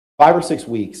5 or 6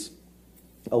 weeks,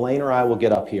 Elaine or I will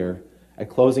get up here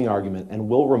at closing argument and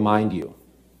we'll remind you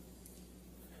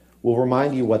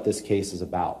what this case is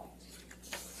about.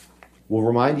 We'll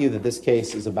remind you that this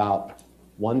case is about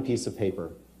one piece of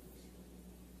paper.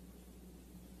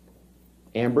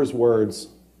 Amber's words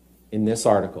in this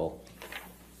article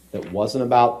that wasn't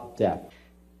about Depp.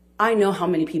 I know how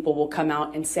many people will come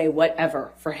out and say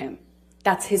whatever for him.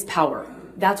 That's his power.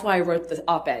 That's why I wrote the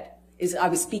op-ed. I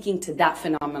was speaking to that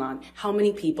phenomenon. How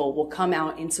many people will come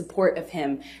out in support of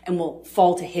him and will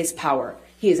fall to his power?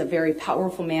 He is a very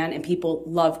powerful man, and people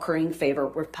love currying favor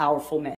with powerful men.